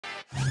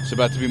It's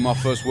about to be my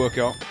first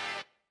workout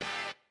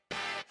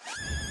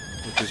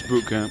with this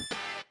boot camp.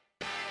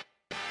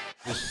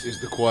 This is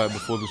the quiet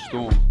before the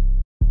storm.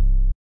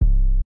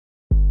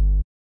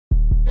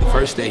 The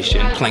first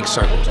station, plank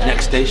circles.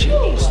 Next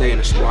station, stay in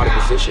a squatted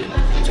position.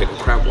 Take a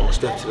crab walk,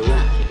 step to the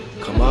left.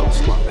 Come up,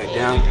 squat back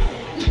down,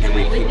 and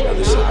repeat the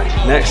other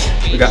side. Next,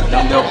 we got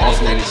dumbbell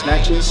alternating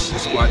snatches.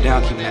 Squat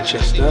down, keeping that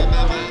chest up.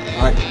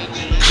 All right,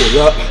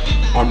 pull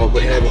up, arm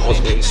overhead with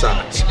alternating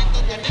sides.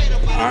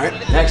 All right,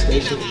 next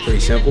station, pretty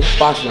simple.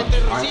 Box jump.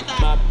 All right,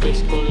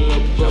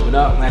 jumping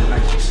up, landing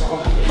nice and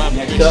soft.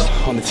 Next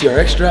up, on the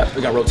TRX strap,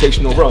 we got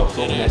rotational row.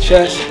 So open that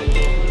chest,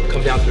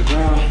 come down to the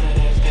ground,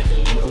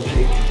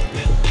 rotate,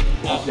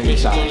 alternating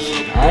sides.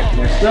 All right,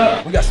 next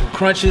up, we got some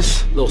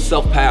crunches, little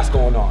self-pass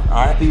going on.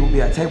 All right, feet will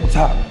be at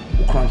tabletop.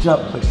 We'll crunch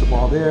up, place the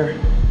ball there,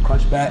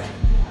 crunch back,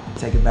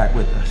 take it back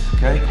with us,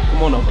 okay?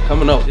 Come on over,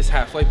 coming over. This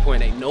halfway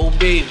point ain't no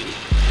baby.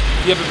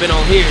 If you ever been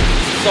on here,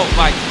 assault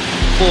bike,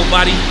 full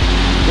body,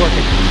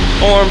 working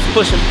arms,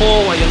 push and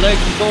pull while your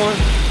legs are going.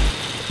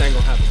 That ain't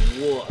gonna happen.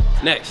 Whoa.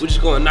 Next, we're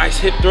just going nice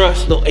hip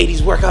thrust, little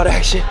 80s workout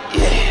action.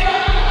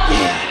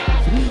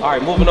 Yeah. All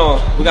right, moving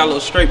on. We got a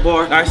little straight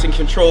bar, nice and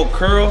controlled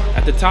curl.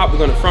 At the top, we're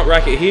gonna front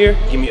rack it here.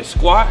 Give me a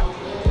squat,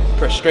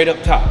 press straight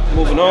up top.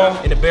 Moving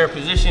on, in the bear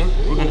position,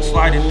 we're gonna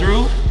slide it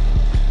through,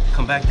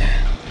 come back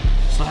down.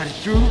 Slide it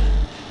through,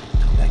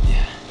 come back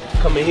down.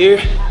 Come in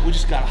here, we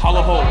just got a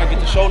hollow hold. I get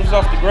the shoulders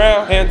off the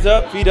ground, hands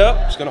up, feet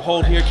up. Just gonna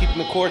hold here, keeping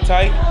the core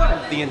tight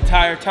the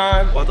entire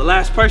time. While the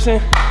last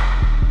person,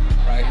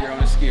 right here on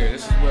the skier.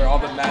 This is where all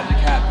the magic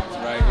happens,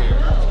 right here.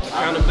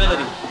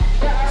 accountability.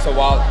 So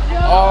while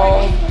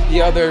all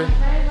the other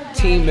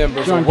team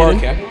members are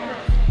working,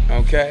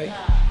 okay,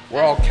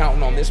 we're all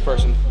counting on this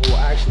person who will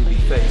actually be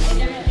faced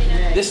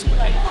this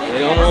way. They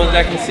don't know if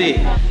they can see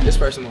it. This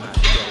person will have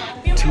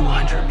to go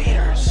 200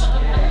 meters.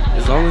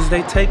 As long as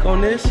they take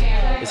on this,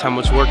 it's how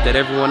much work that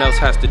everyone else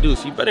has to do.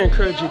 So you better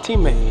encourage your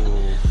teammate.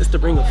 It's the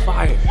ring of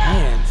fire.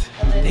 And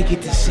they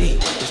get to see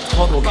there's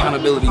total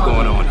accountability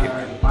going on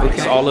here. Okay.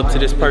 It's all up to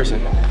this person,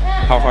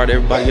 how hard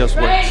everybody else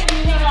works.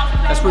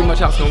 That's pretty much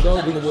how it's gonna go.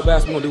 We're gonna go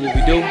fast, we're gonna do what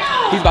we do.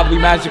 He's about to be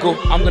magical.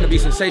 I'm gonna be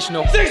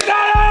sensational. Let's go!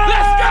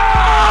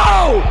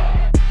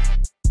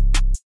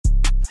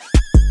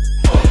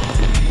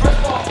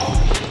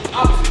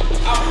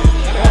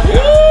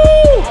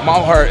 My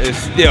heart is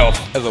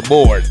stiff as a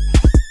board.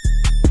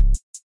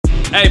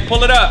 Hey,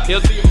 pull it up.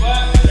 Heel to your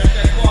butt.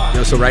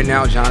 Yo, so right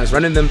now, John is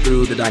running them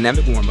through the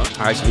dynamic warm-up.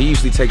 All right, so he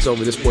usually takes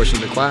over this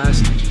portion of the class,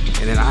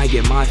 and then I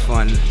get my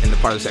fun in the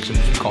part of the section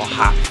we call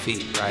hot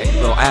feet, right? A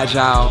little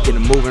agile,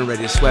 getting moving,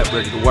 ready to sweat,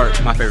 ready to work.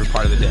 My favorite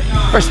part of the day.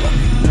 First of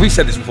all, we've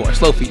said this before,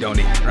 slow feet don't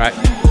eat, right?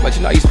 But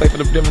you know, I used to play for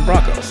the Denver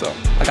Broncos, so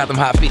I got them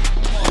hot feet.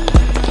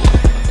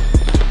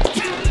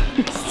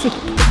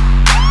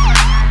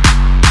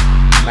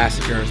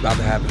 Massacre is about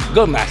to happen.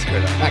 Good massacre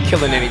though, not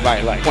killing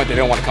anybody like point they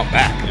don't want to come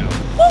back, you know.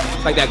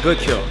 It's like that good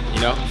kill, you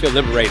know, feel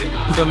liberated,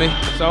 you feel me?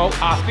 So,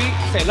 our feet,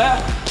 say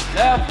left,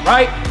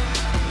 right,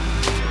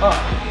 up.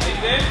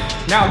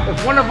 Now,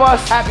 if one of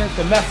us happens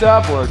to mess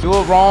up or do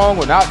it wrong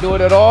or not do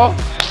it at all,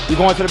 you're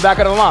going to the back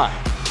of the line,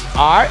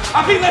 all right?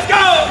 Our feet, let's go!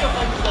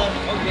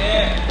 Oh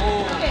yeah,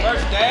 ooh,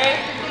 first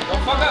day,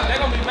 don't fuck up, they're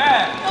gonna be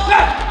mad.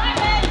 Left,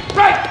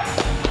 right,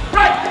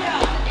 right,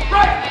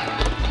 right,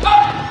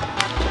 up.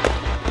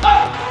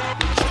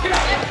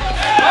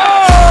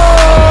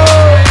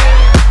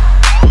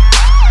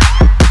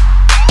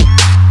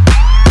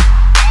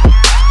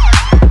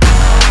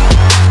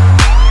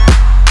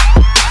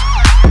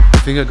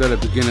 I think I got a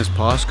beginner's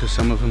pass because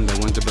some of them, they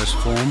weren't the best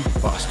form,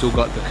 but I still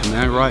got the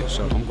command right,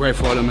 so I'm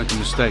grateful I didn't make a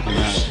mistake in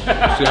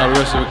that. See how the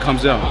rest of it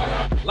comes out.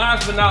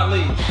 Last but not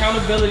least,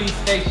 accountability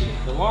station.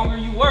 The longer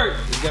you work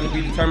is going to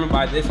be determined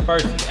by this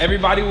person.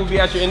 Everybody will be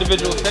at your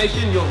individual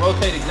station. You'll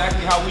rotate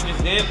exactly how we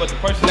just did, but the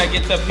person that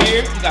gets up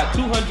here, you got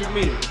 200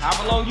 meters.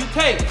 However long you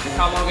take is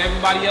how long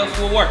everybody else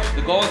will work.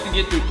 The goal is to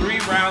get through 3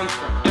 rounds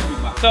for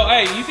everybody. So,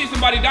 hey, you see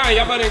somebody dying,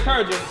 y'all better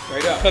encourage them.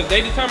 Straight up. Because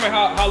they determine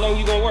how long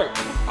you going to work.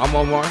 I'm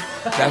Omar,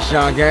 that's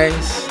John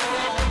Gaines.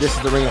 This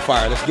is the Ring of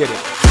Fire, let's get it.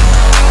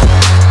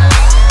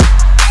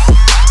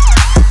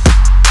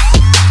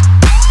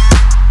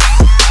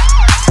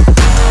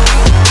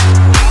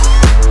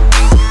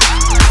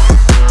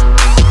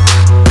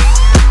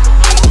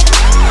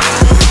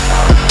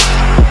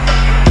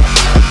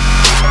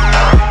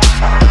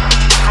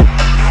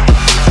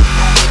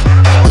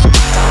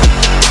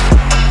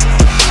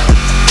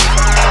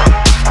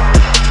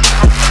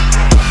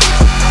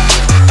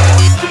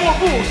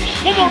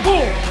 One more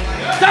pull.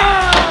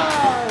 Time!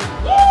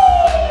 Woo!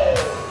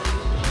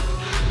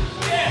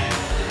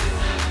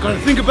 Yeah. Gotta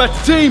think about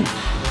the team.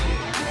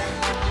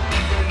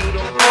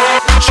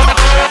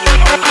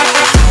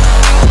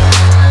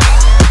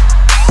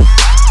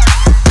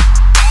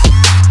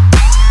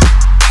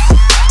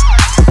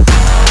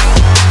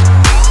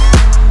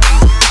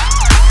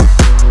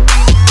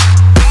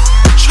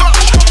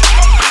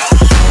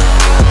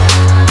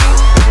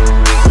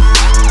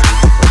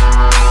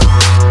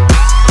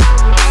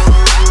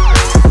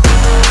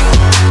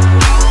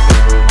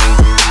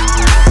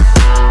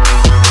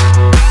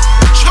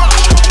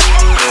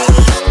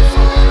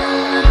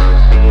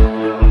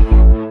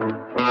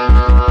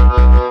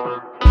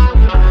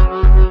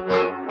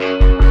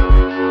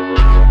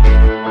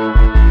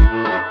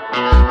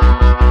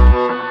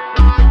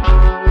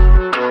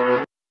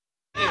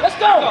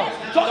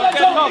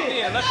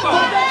 Yeah, let's go.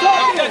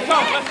 Let's go.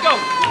 Let's go.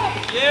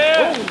 Yeah.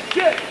 Oh,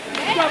 shit.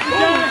 What's up, you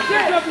guys?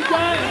 What's up, you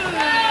guys?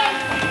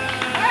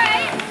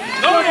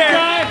 Go there.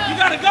 You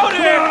gotta go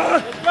there.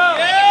 Let's go.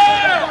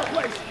 Yeah.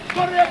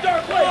 Go to that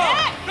dark place.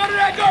 Go to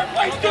that dark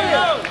place,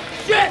 dude.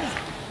 Shit.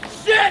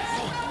 Shit.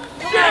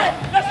 Shit.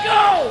 Let's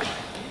go.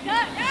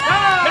 Damn.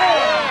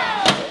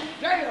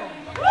 Damn.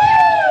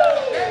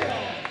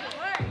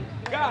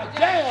 God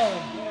damn.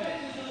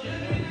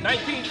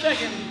 19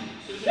 seconds.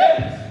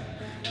 Shit.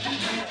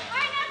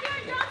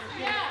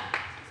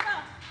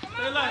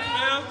 Stay left,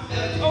 man.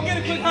 Go get a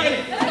quick honey.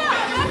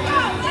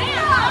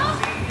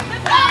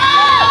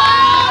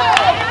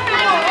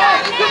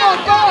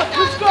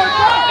 Let's go.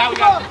 Now we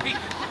gotta compete.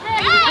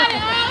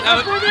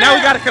 Now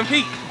we gotta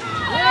compete.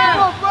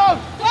 Go, bro.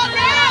 Go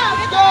down.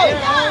 Let's go.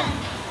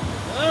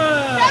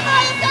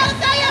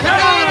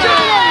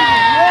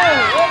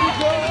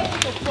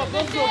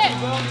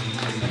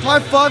 High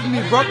five me,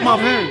 broke my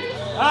hand.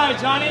 All right,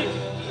 Johnny.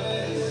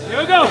 Here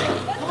we go.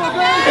 Come on,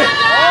 baby.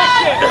 Oh,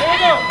 shit. Here we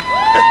go.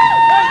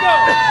 Let's go.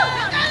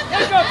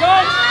 Let's go,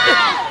 coach.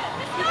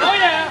 Oh,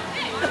 yeah.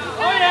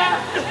 Oh, yeah.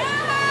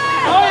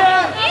 Oh,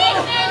 yeah.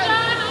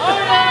 Oh,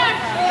 yeah.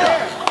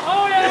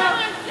 Oh,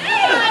 yeah.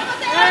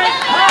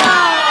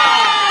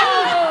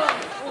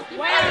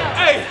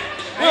 Hey,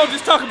 we don't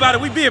just talk about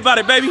it. We be about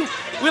it, baby.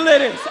 We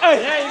live this.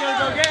 Hey, yeah, you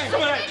gonna go game.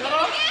 Come on.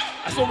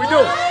 That's what we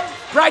do.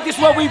 Practice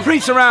what we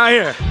preach around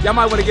here. Y'all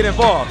might want to get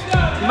involved.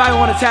 You might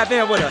want to tap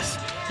in with us.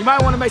 You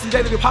might want to make some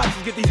daily deposits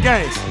to get these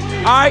games.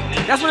 All right?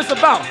 That's what it's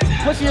about.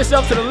 Pushing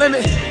yourself to the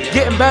limit,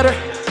 getting better,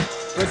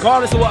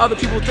 regardless of what other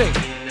people think.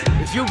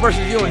 It's you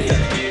versus you in here.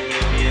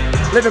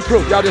 Living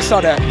proof. Y'all just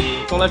saw that.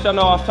 So let y'all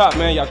know off top,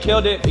 man. Y'all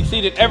killed it.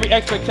 Exceeded every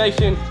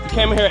expectation. You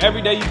came in here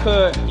every day you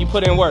could. You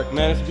put in work,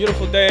 man. It's a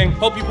beautiful thing.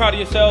 Hope you're proud of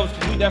yourselves,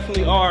 because we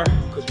definitely are.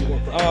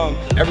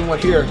 Everyone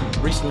here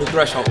reached the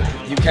threshold.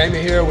 You came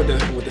in here with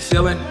the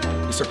ceiling.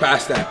 You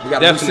surpassed that. We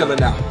got a new ceiling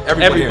now.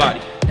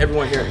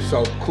 Everyone here.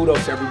 So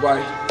kudos to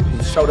everybody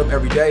who showed up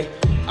every day.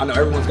 I know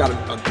everyone's got a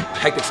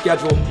hectic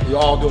schedule. We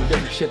all doing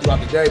different shit throughout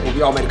the day, but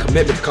we all made a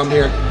commitment to come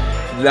here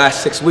for the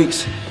last 6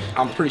 weeks.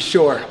 I'm pretty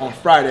sure on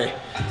Friday,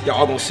 y'all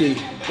all gonna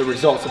see the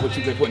results of what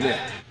you've been putting in.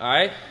 All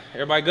right,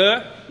 everybody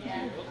good?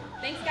 Yeah.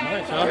 Thanks,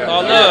 guys.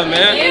 All love,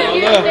 man. All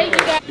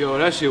love. Yo,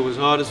 that shit was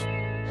hard as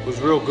was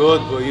real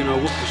good, but you know,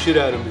 whooped the shit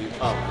out of me.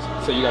 Oh,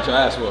 so you got your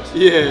ass whooped?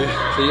 Yeah.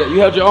 So you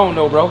held your own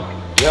though, bro.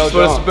 That's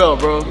what it's about,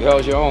 bro. You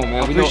held your own,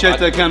 man. I appreciate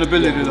the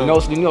accountability, though. You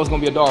know it's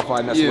gonna be a dog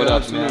fight, and that's what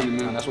us, man.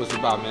 man. That's what it's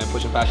about, man.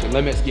 Pushing past your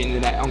limits, getting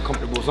in that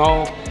uncomfortable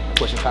zone, and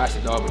pushing past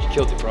it, dog. But you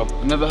killed it, bro.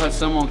 I never had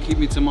someone keep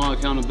me to my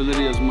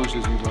accountability as much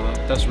as you, brother.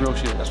 That's real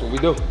shit. That's what we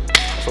do.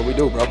 That's what we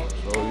do, bro.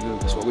 That's what we do.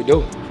 That's what we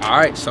do. All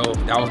right, so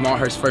that was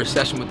Marhurst's first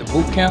session with the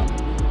boot camp.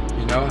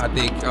 You know, I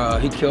think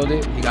he killed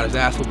it. He got his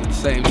ass whooped at the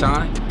same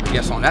time. I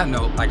guess on that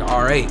note, like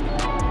R8,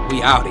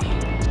 we outie.